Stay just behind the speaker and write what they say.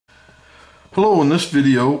Hello, in this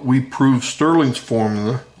video we prove Stirling's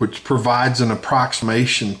formula, which provides an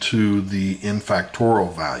approximation to the n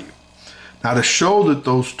factorial value. Now, to show that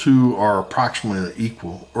those two are approximately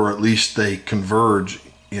equal, or at least they converge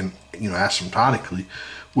in asymptotically,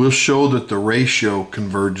 we'll show that the ratio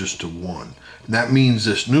converges to 1. And that means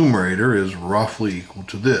this numerator is roughly equal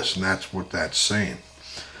to this, and that's what that's saying.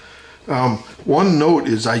 One note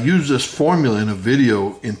is I use this formula in a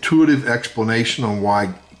video, intuitive explanation on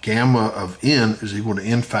why gamma of n is equal to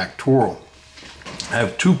n factorial. I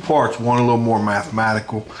have two parts, one a little more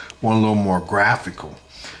mathematical, one a little more graphical.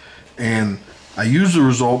 And I use the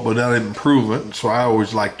result, but I didn't prove it, so I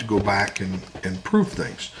always like to go back and prove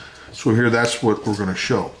things. So here, that's what we're going to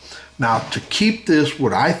show. Now, to keep this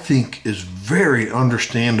what I think is very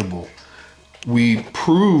understandable, we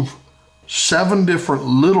prove 7 different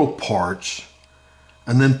little parts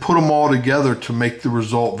and then put them all together to make the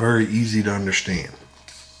result very easy to understand.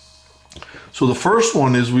 So the first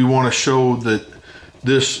one is we want to show that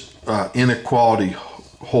this inequality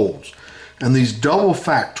holds. And these double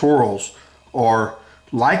factorials are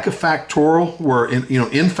like a factorial where n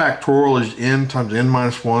factorial is n times n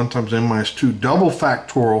minus 1 times n minus 2. Double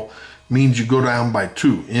factorial means you go down by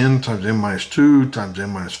 2. N times n minus 2 times n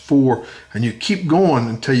minus 4. And you keep going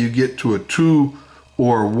until you get to a 2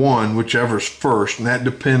 or a 1, whichever's first. And that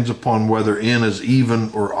depends upon whether n is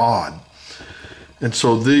even or odd. And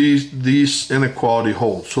so these inequality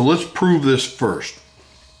holds. So let's prove this first.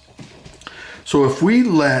 So if we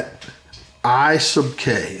let I sub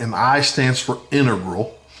k, and I stands for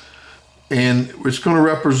integral, and it's going to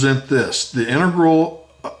represent this, the integral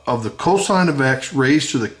of the cosine of x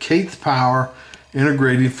raised to the kth power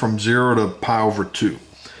integrating from 0 to pi over 2.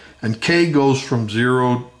 And k goes from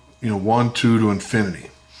 0, 1, 2 to infinity.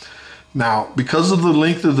 Now, because of the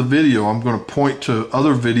length of the video, I'm going to point to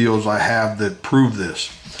other videos I have that prove this.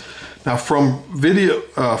 Now, from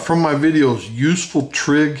my videos, Useful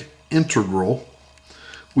Trig Integral,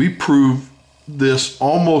 we prove this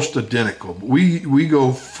almost identical. We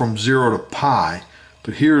go from 0 to pi,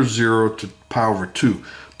 but here's 0 to pi over 2.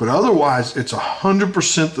 But otherwise, it's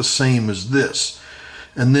 100% the same as this.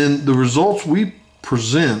 And then the results we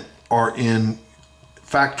present are in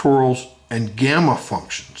factorials and gamma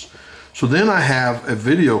functions. So then I have a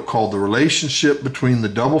video called The Relationship Between the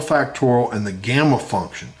Double Factorial and the Gamma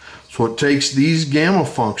Function. So it takes these gamma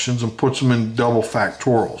functions and puts them in double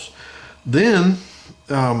factorials. Then,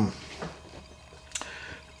 and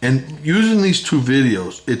using these two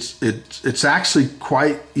videos, it's actually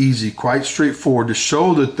quite easy, quite straightforward to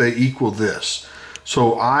show that they equal this.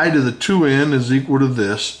 So I to the 2n is equal to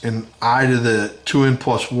this, and I to the 2n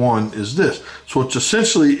plus 1 is this. So it's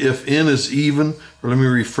essentially, if n is even, or let me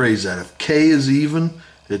rephrase that, if k is even,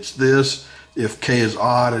 it's this. If k is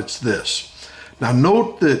odd, it's this. Now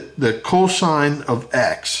note that the cosine of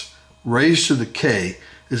x raised to the k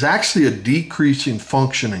is actually a decreasing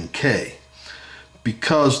function in k,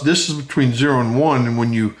 because this is between 0 and 1, and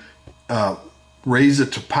when you raise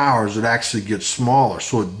it to powers, it actually gets smaller,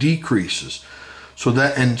 so it decreases. So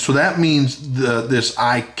that means this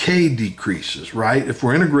ik decreases, right? If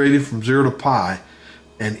we're integrated from 0 to pi,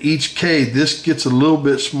 and each k, this gets a little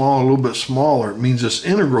bit smaller, it means this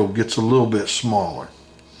integral gets a little bit smaller.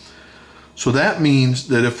 So that means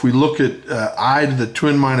that if we look at I to the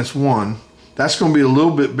 2n minus 1, that's going to be a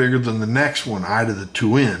little bit bigger than the next one, I to the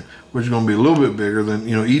 2n, which is going to be a little bit bigger than,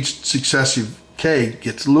 each successive k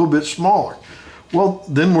gets a little bit smaller. Well,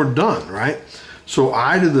 then we're done, right? So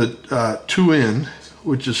I to the 2n,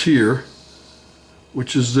 which is here,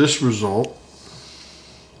 which is this result,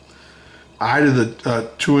 I to the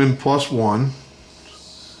 2n plus 1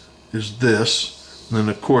 is this. And then,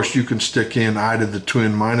 of course, you can stick in I to the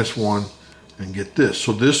 2n minus 1 and get this.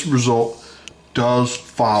 So this result does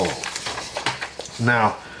follow.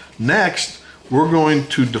 Now, next, we're going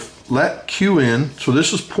to let qn, so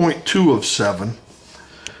this is 0.2 of 7.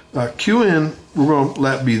 Qn, we're going to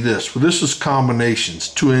let be this. Well, this is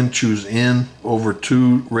combinations. 2n choose n over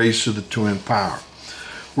 2 raised to the 2n power.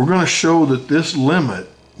 We're going to show that this limit,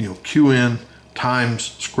 qn times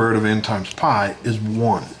square root of n times pi, is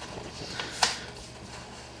 1.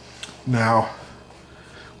 Now,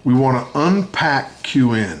 we want to unpack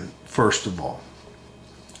qn first of all.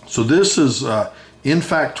 So this is n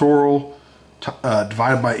factorial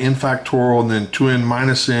divided by n factorial, and then 2n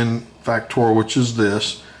minus n factorial, which is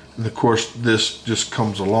this. And of course, this just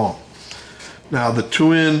comes along. Now, the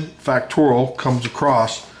 2n factorial comes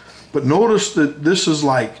across, but notice that this is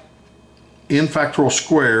like n factorial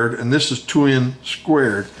squared, and this is 2n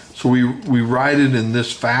squared. So we write it in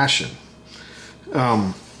this fashion.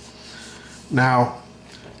 Now,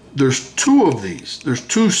 there's two of these. There's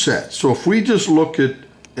two sets. So if we just look at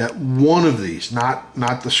one of these, not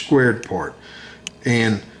the squared part,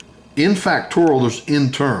 and in factorial there's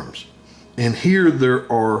n terms, and here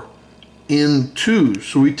there are n 2s.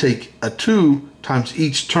 So we take a 2 times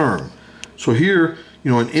each term. So here,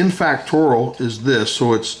 you know, an n factorial is this.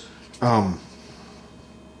 So it's n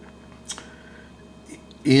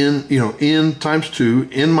times 2,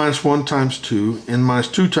 n minus 1 times 2, n minus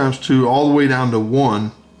 2 times 2, all the way down to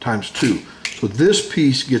 1 times 2. So this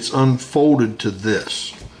piece gets unfolded to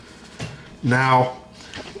this. Now,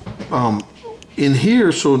 in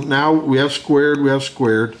here, so now we have squared,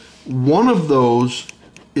 One of those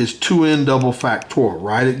is 2n double factorial,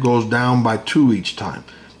 right? It goes down by 2 each time.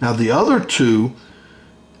 Now the other two,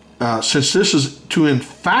 since this is 2n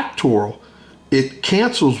factorial, it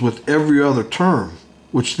cancels with every other term,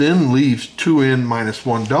 which then leaves 2n minus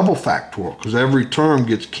 1 double factorial, because every term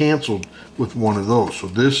gets canceled with one of those. So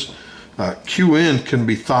this qn can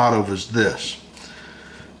be thought of as this.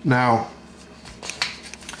 Now,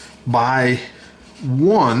 by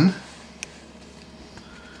 1,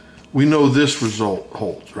 we know this result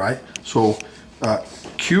holds, right? So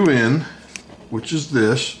qn, which is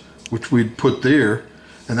this, which we'd put there,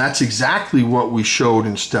 and that's exactly what we showed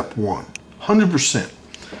in step 1, 100%.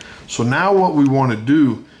 So now what we want to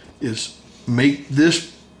do is make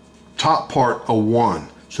this top part a 1.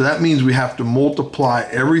 So that means we have to multiply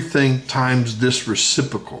everything times this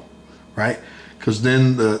reciprocal, right? Because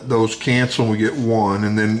then those cancel and we get 1,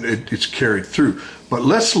 and then it's carried through. But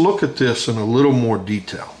let's look at this in a little more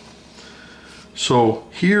detail. So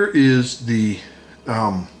here is the,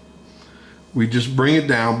 we just bring it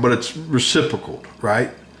down, but it's reciprocal,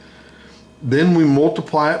 right? Then we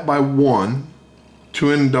multiply it by 1,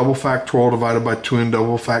 2n double factorial divided by 2n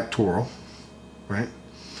double factorial, right?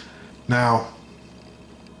 Now,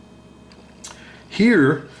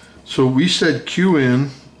 here, so we said qn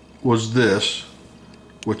was this,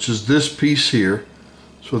 which is this piece here,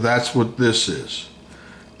 so that's what this is.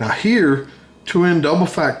 Now here, 2n double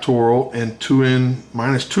factorial and 2n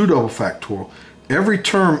minus 2 double factorial, every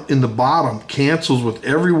term in the bottom cancels with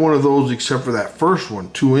every one of those except for that first one,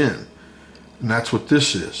 2n, and that's what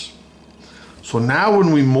this is. So now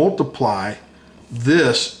when we multiply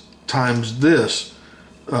this times this,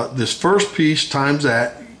 this first piece times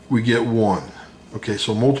that, we get 1. Okay,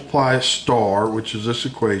 so multiply star, which is this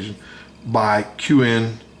equation, by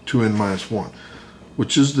qn, 2n minus 1,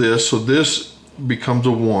 which is this. So this becomes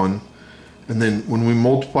a 1. And then when we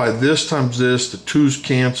multiply this times this, the 2's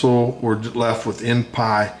cancel. We're left with n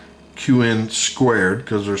pi qn squared,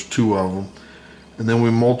 because there's 2 of them. And then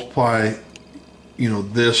we multiply, you know,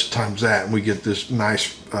 this times that, and we get this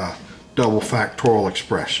nice double factorial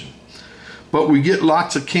expression. But we get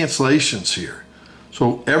lots of cancellations here.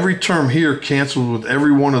 So every term here cancels with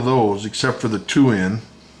every one of those except for the 2n.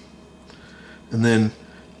 And then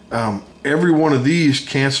every one of these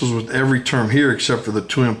cancels with every term here except for the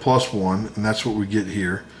 2n plus 1, and that's what we get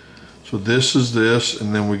here. So this is this,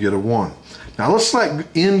 and then we get a 1. Now let's let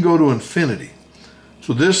n go to infinity.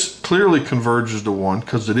 So this clearly converges to 1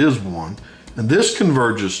 because it is 1, and this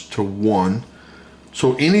converges to 1.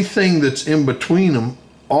 So anything that's in between them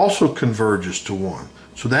also converges to 1.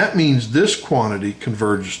 So that means this quantity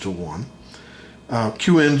converges to 1.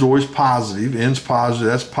 Qn is always positive, n's positive,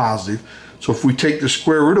 that's positive. So if we take the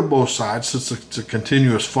square root of both sides, since it's a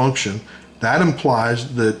continuous function, that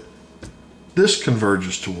implies that this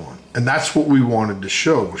converges to 1. And that's what we wanted to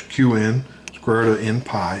show, was qn, square root of n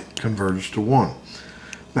pi, converges to 1.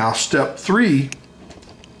 Now step 3,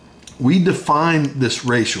 we define this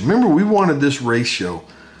ratio. Remember, we wanted this ratio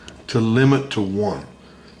to limit to 1.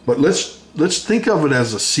 But let's think of it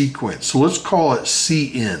as a sequence. So let's call it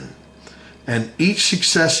Cn. And each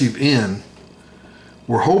successive n,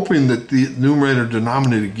 we're hoping that the numerator and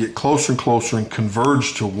denominator get closer and closer and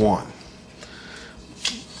converge to 1.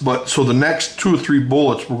 But so the next 2 or 3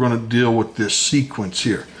 bullets, we're going to deal with this sequence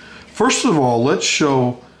here. First of all, let's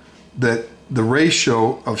show that the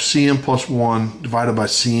ratio of Cn plus 1 divided by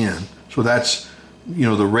Cn, so that's, you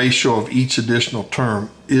know, the ratio of each additional term,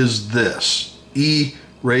 is this. E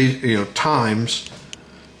times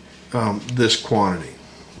this quantity.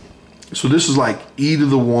 So this is like e to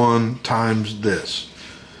the 1 times this.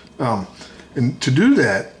 And to do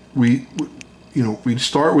that, we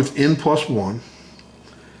start with n plus 1,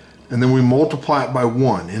 and then we multiply it by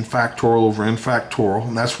 1, n factorial over n factorial,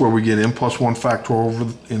 and that's where we get n plus 1 factorial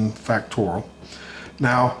over n factorial.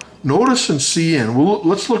 Now, notice in Cn,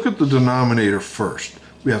 let's look at the denominator first.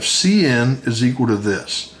 We have Cn is equal to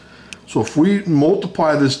this. So if we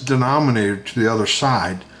multiply this denominator to the other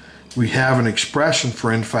side, we have an expression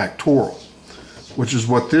for n factorial. which is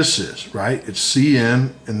what this is, right? It's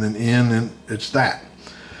Cn and then n, and it's that.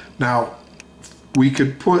 Now, we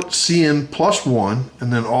could put Cn plus 1,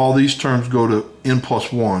 and then all these terms go to n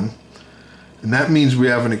plus 1, and that means we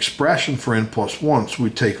have an expression for n plus 1. So we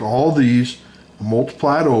take all these and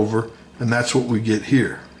multiply it over, and that's what we get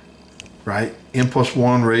here, right? N plus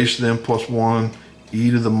 1 raised to the n plus 1,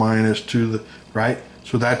 e to the minus to the, right?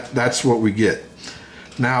 So that's what we get.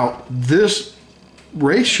 Now, this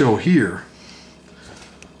ratio here,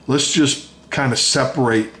 let's just kind of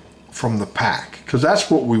separate from the pack, because that's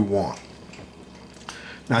what we want.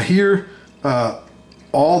 Now here,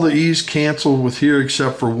 all the e's cancel with here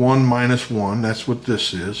except for 1 minus 1. That's what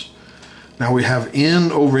this is. Now we have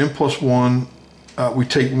n over n plus 1. We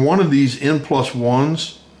take one of these n plus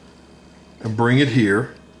 1s and bring it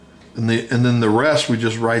here. And then the rest we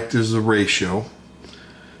just write this as a ratio.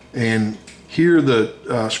 And here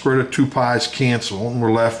the square root of 2 pi's cancel, and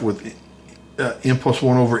we're left with n plus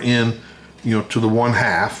 1 over n, to the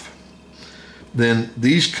 1/2. Then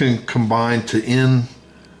these can combine to n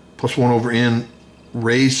plus 1 over n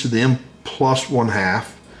raised to the n plus 1/2.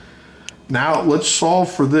 Now let's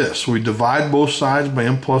solve for this. So we divide both sides by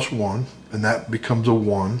n plus 1, and that becomes a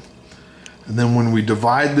 1. And then when we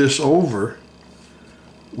divide this over,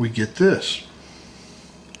 we get this,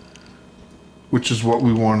 which is what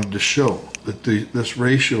we wanted to show, that this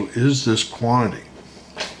ratio is this quantity.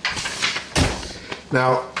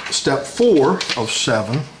 Now, step 4 of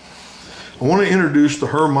 7, I want to introduce the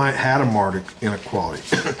Hermite-Hadamard inequality.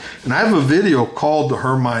 And I have a video called the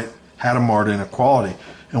Hermite-Hadamard inequality,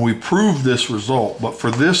 and we proved this result. But for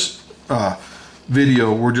this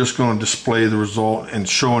video, we're just going to display the result and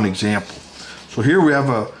show an example. So here we have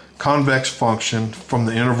a convex function from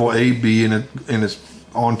the interval a, b, and it's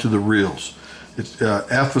onto the reals. It's,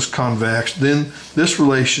 f is convex, then this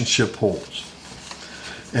relationship holds.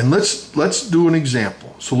 And let's do an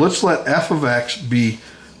example. So let's let f of x be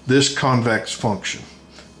this convex function.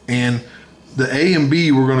 And the a and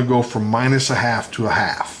b, we're going to go from -1/2 to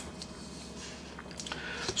 1/2.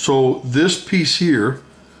 So this piece here,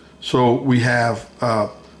 so we have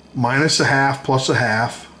 -1/2 plus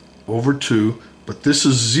 1/2 over 2, but this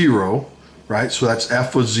is 0, right? So that's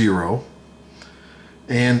f of 0.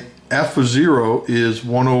 And f of 0 is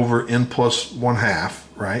 1 over n plus 1/2,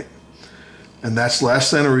 right? And that's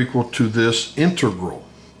less than or equal to this integral.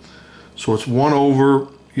 So it's 1 over,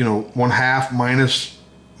 1/2 minus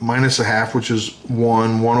 -1/2, which is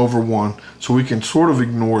 1 over 1. So we can sort of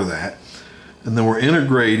ignore that. And then we're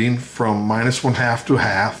integrating from -1/2 to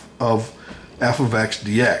 1/2 of f of x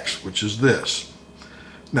dx, which is this.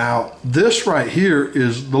 Now, this right here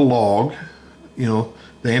is the log, the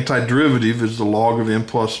antiderivative is the log of n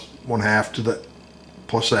plus 1/2 to the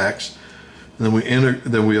plus x. And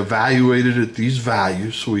then we evaluate it at these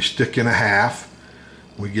values. So we stick in 1/2,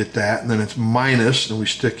 we get that, and then it's minus, and we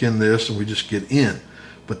stick in this, and we just get n.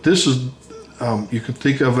 But this is, you can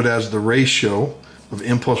think of it as the ratio of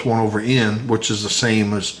n plus 1 over n, which is the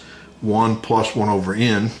same as 1 plus 1 over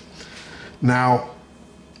n. Now,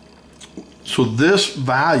 so this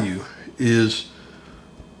value is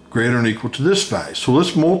greater than or equal to this value. So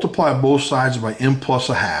let's multiply both sides by n plus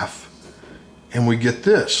 1/2, and we get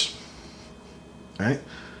this, right?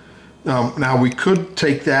 Now we could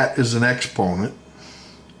take that as an exponent,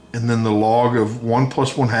 and then the log of 1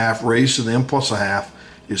 plus 1/2 raised to the n plus 1/2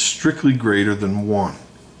 is strictly greater than 1,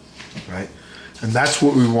 right? And that's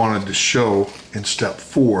what we wanted to show in step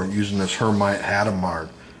 4 using this Hermite-Hadamard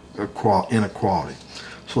inequality.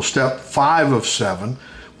 So step 5 of 7,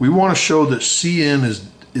 we want to show that Cn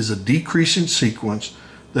is a decreasing sequence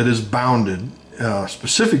that is bounded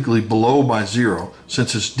specifically below by 0.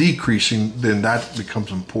 Since it's decreasing, then that becomes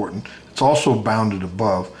important. It's also bounded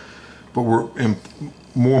above, but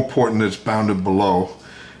more important that it's bounded below.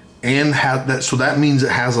 And so that means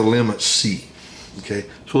it has a limit c. Okay,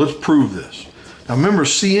 so let's prove this. Now remember,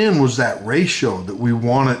 Cn was that ratio that we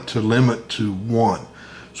wanted to limit to 1.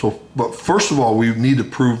 So, but first of all, we need to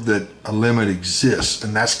prove that a limit exists,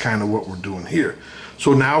 and that's kind of what we're doing here.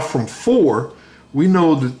 So now from 4, we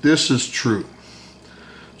know that this is true.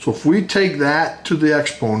 So if we take that to the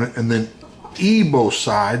exponent and then e both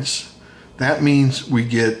sides, that means we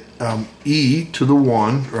get e to the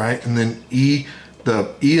 1, right? And then the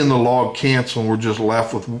e and the log cancel, and we're just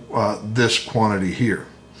left with this quantity here.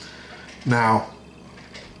 Now,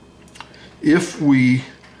 if we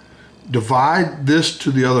divide this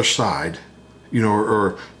to the other side,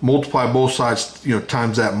 or multiply both sides,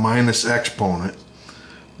 times that minus exponent,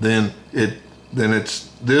 then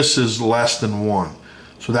this is less than 1.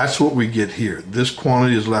 So that's what we get here. This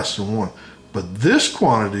quantity is less than 1. But this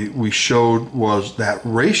quantity we showed was that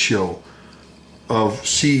ratio of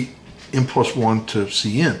Cn plus 1 to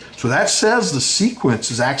Cn. So that says the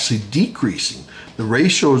sequence is actually decreasing. The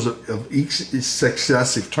ratios of each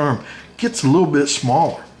successive term gets a little bit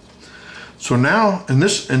smaller. So now,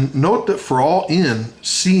 and note that for all n,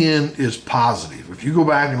 Cn is positive. If you go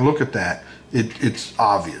back and look at that, it's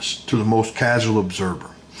obvious to the most casual observer.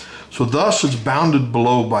 So thus it's bounded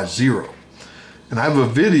below by 0. And I have a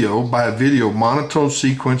video, monotone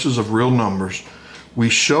sequences of real numbers. We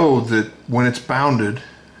show that when it's bounded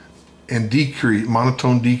and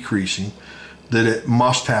monotone decreasing, that it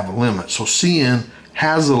must have a limit. So Cn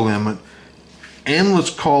has a limit, and let's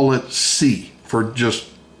call it C for just,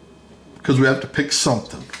 because we have to pick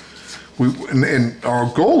something. And our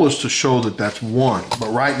goal is to show that that's 1.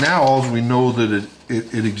 But right now, all we know that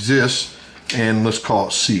it exists, and let's call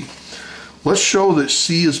it C. Let's show that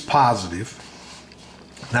C is positive.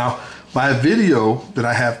 Now, by a video that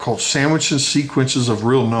I have called Sandwiching Sequences of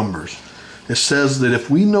Real Numbers, it says that if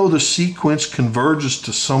we know the sequence converges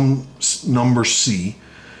to some number C,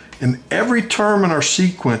 and every term in our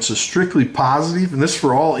sequence is strictly positive, and this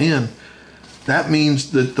for all n, that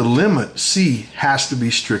means that the limit C has to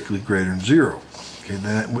be strictly greater than 0. Okay,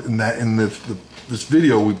 in this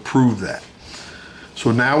video we prove that.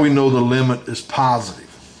 So now we know the limit is positive.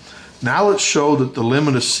 Now let's show that the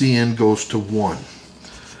limit of Cn goes to 1.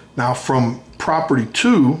 Now from property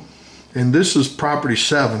 2, and this is property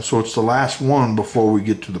 7, so it's the last one before we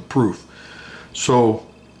get to the proof. So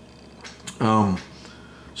from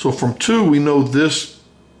 2 we know this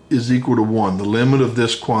is equal to 1. The limit of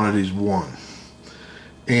this quantity is 1.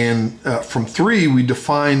 And from 3 we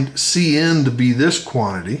defined Cn to be this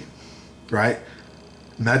quantity, right?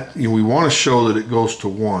 And that, we want to show that it goes to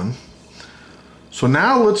 1. So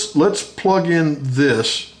now let's plug in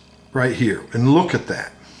this right here and look at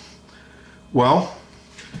that. Well,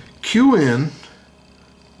 Qn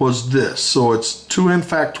was this, so it's 2n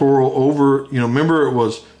factorial over, remember it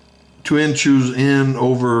was 2n choose n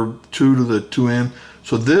over 2 to the 2n.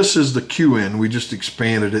 So this is the Qn, we just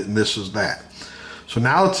expanded it, and this is that. So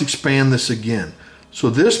now let's expand this again. So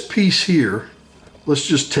this piece here, let's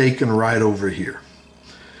just take and write over here.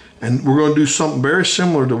 And we're going to do something very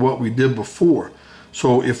similar to what we did before.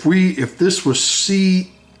 So if this was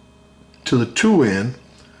C to the 2n,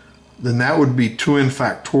 then that would be 2n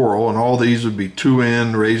factorial, and all these would be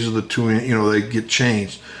 2n raised to the 2n, they get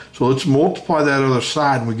changed. So let's multiply that other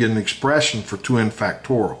side and we get an expression for 2n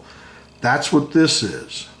factorial. That's what this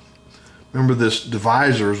is. Remember, this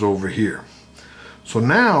divisor is over here. So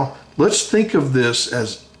now let's think of this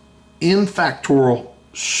as n factorial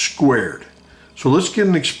squared. So let's get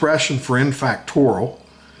an expression for n factorial,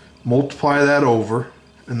 multiply that over,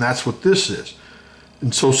 and that's what this is.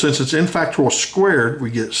 And so since it's n factorial squared, we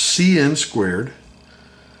get Cn squared,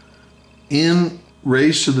 n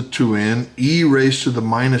raised to the 2n, e raised to the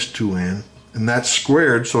minus 2n, and that's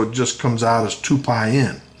squared, so it just comes out as 2 pi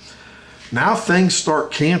n. Now things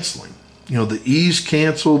start canceling. The e's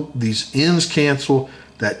cancel, these n's cancel,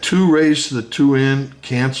 that 2 raised to the 2n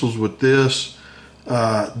cancels with this.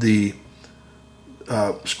 The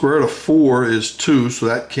square root of 4 is 2, so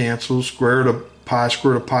that cancels. Square root of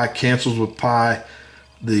pi cancels with pi.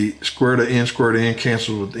 The square root of n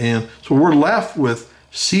cancels with n. So we're left with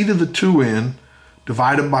c to the 2n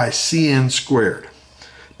divided by Cn squared.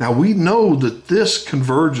 Now we know that this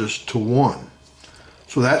converges to 1.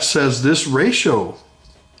 So that says this ratio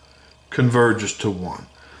converges to 1.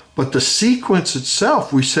 But the sequence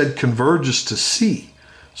itself, we said, converges to C.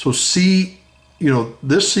 So C,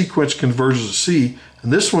 this sequence converges to C,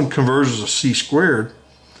 and this one converges to C squared,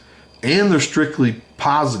 and they're strictly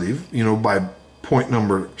positive, by point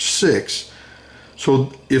number 6.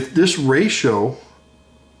 So if this ratio,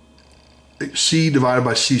 C divided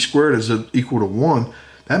by C squared, is equal to 1,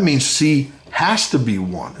 that means C has to be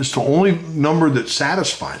 1. It's the only number that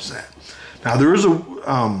satisfies that. Now there is a,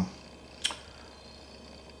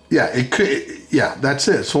 that's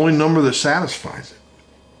it. It's the only number that satisfies it.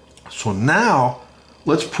 So now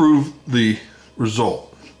let's prove the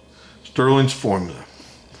result. Stirling's formula.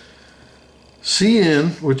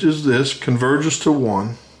 Cn, which is this, converges to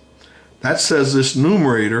 1. That says this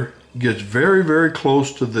numerator gets very, very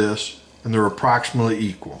close to this, and they're approximately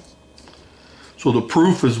equal. So the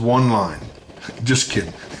proof is one line. Just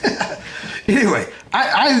kidding. Anyway,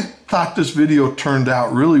 I thought this video turned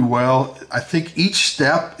out really well. I think each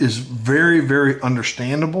step is very, very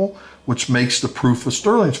understandable, which makes the proof of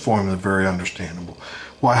Stirling's formula very understandable.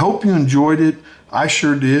 Well, I hope you enjoyed it. I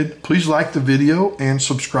sure did. Please like the video and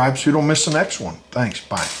subscribe so you don't miss the next one. Thanks.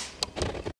 Bye.